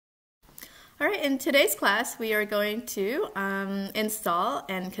All right, in today's class, we are going to install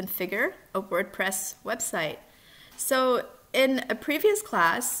and configure a WordPress website. So in a previous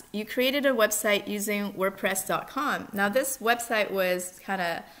class, you created a website using WordPress.com. Now this website was kind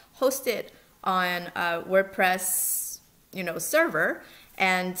of hosted on a WordPress, server,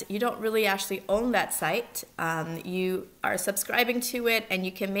 and you don't really actually own that site. You are subscribing to it, and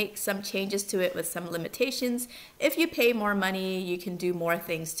you can make some changes to it with some limitations. If you pay more money, you can do more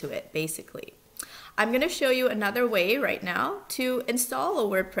things to it, basically. I'm going to show you another way right now to install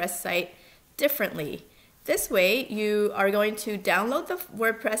a WordPress site differently. This way, you are going to download the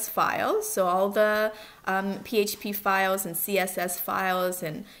WordPress files, so all the PHP files and CSS files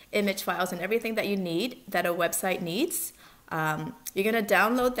and image files and everything that you need, that a website needs. You're going to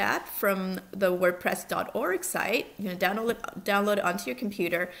download that from the WordPress.org site. You're going to download it onto your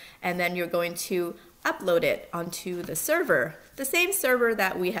computer, and then you're going to upload it onto the server, the same server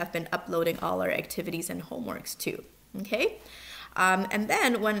that we have been uploading all our activities and homeworks to. Okay? And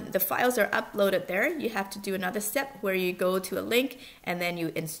then when the files are uploaded there, you have to do another step where you go to a link and then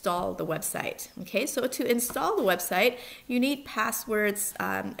you install the website. Okay, so to install the website, you need passwords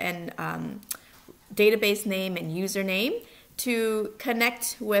and database name and username to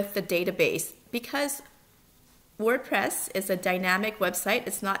connect with the database, because WordPress is a dynamic website.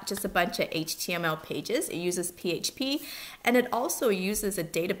 It's not just a bunch of HTML pages. It uses PHP, and it also uses a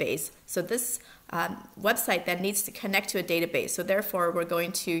database. So this website then needs to connect to a database. So therefore, we're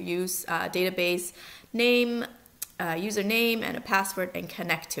going to use database name, username, and a password and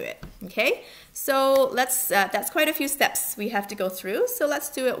connect to it. Okay, so that's quite a few steps we have to go through. So let's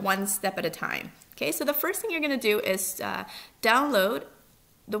do it one step at a time. Okay, so the first thing you're going to do is download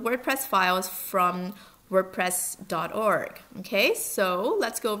the WordPress files from WordPress.org. Okay, so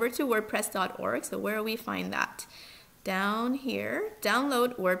let's go over to WordPress.org. So where do we find that? Down here,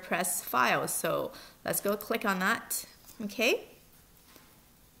 download WordPress files. So let's go click on that. Okay,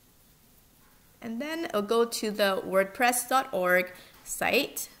 and then it'll go to the WordPress.org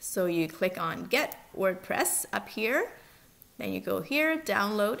site. So you click on Get WordPress up here. Then you go here,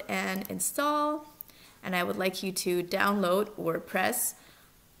 download and install. And I would like you to download WordPress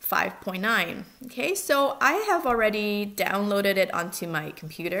 5.9. Okay, so I have already downloaded it onto my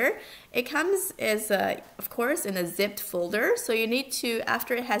computer. It comes as of course in a zipped folder. So you need to,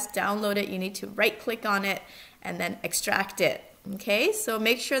 after it has downloaded, you need to right click on it and then extract it. Okay, so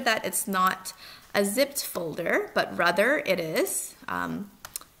make sure that it's not a zipped folder, but rather it is a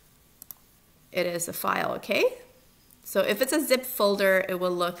file. Okay, so if it's a zip folder, it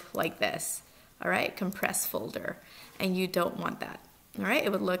will look like this. All right, compressed folder, and you don't want that. All right,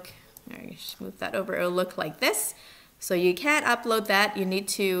 it would look, just move that over, it will look like this. So you can't upload that, you need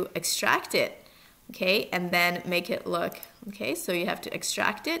to extract it, okay, and then make it look, okay, so you have to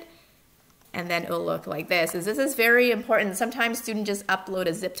extract it, and then it will look like this. This is very important. Sometimes students just upload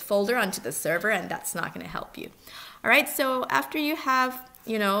a zipped folder onto the server, and that's not going to help you. All right, so after you have,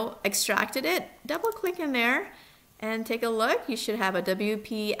 extracted it, double click in there, and take a look. You should have a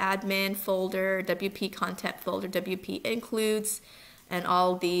WP admin folder, WP content folder, WP includes, and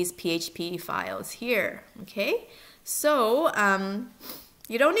all these PHP files here. Okay, so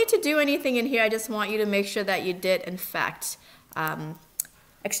you don't need to do anything in here. I just want you to make sure that you did, in fact,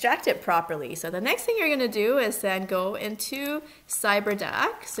 extract it properly. So the next thing you're going to do is then go into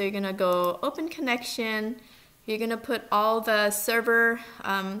CyberDuck. So you're going to go open connection. You're going to put all the server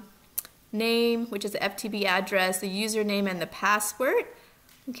name, which is the FTP address, the username, and the password,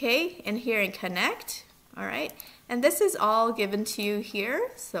 okay, and here in connect. All right, and this is all given to you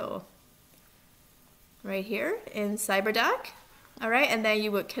here, so right here in CyberDuck. All right, and then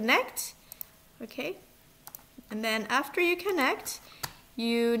you would connect, okay, and then after you connect,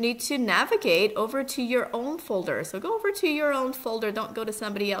 you need to navigate over to your own folder. So go over to your own folder, don't go to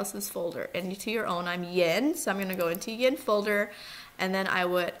somebody else's folder, and to your own. I'm Yin, so I'm going to go into Yin folder, and then I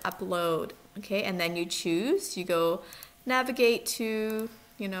would upload, okay, and then you choose, you go navigate to,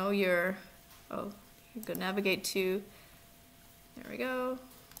 you go navigate to, there we go,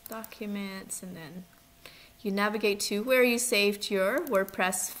 documents, and then you navigate to where you saved your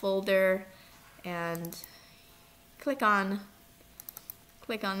WordPress folder, and click on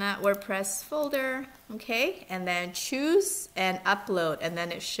that WordPress folder, okay, and then choose and upload, and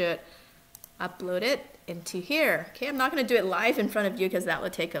then it should upload it into here. Okay, I'm not going to do it live in front of you because that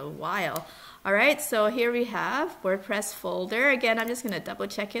would take a while. All right, so here we have WordPress folder. Again, I'm just going to double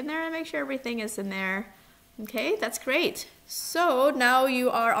check in there and make sure everything is in there. Okay, that's great. So now you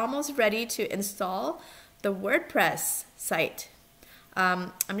are almost ready to install the WordPress site.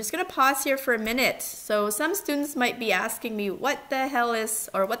 I'm just going to pause here for a minute. So some students might be asking me what the hell is,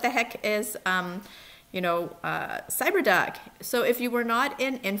 or what the heck is, CyberDuck. So if you were not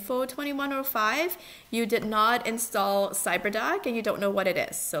in Info 2105, you did not install CyberDuck and you don't know what it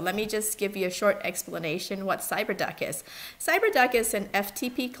is. So let me just give you a short explanation what CyberDuck is. CyberDuck is an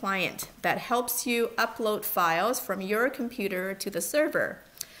FTP client that helps you upload files from your computer to the server.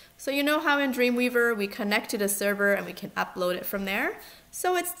 So you know how in Dreamweaver we connect to the server and we can upload it from there?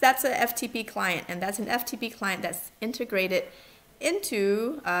 So that's an FTP client, and that's an FTP client that's integrated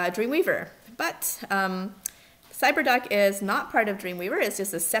into Dreamweaver. But CyberDuck is not part of Dreamweaver. It's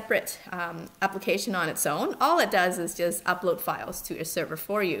just a separate application on its own. All it does is just upload files to your server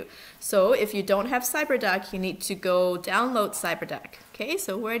for you. So if you don't have CyberDuck, you need to go download CyberDuck. Okay,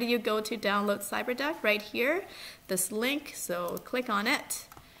 so where do you go to download CyberDuck? Right here, this link. So click on it,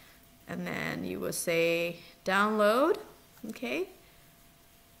 and then you will say download. Okay.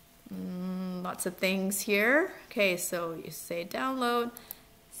 Lots of things here. Okay, so you say download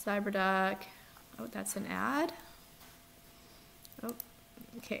CyberDuck. Oh, that's an ad. Oh,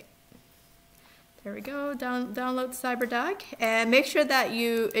 okay. There we go. Download CyberDuck, and make sure that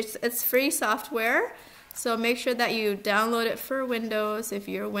it's free software. So make sure that you download it for Windows if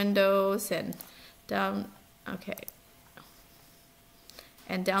you're Windows, and okay.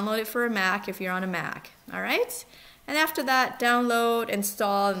 And download it for a Mac if you're on a Mac. All right. And after that, download,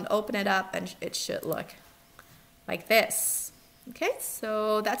 install, and open it up, and it should look like this. Okay,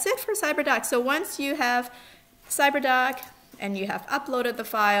 so that's it for CyberDuck. So once you have CyberDuck and you have uploaded the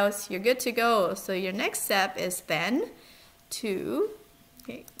files, you're good to go. So your next step is then to,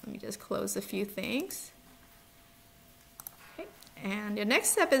 okay, let me just close a few things. Okay, and your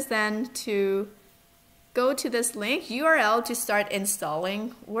next step is then to go to this link, URL, to start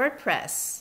installing WordPress.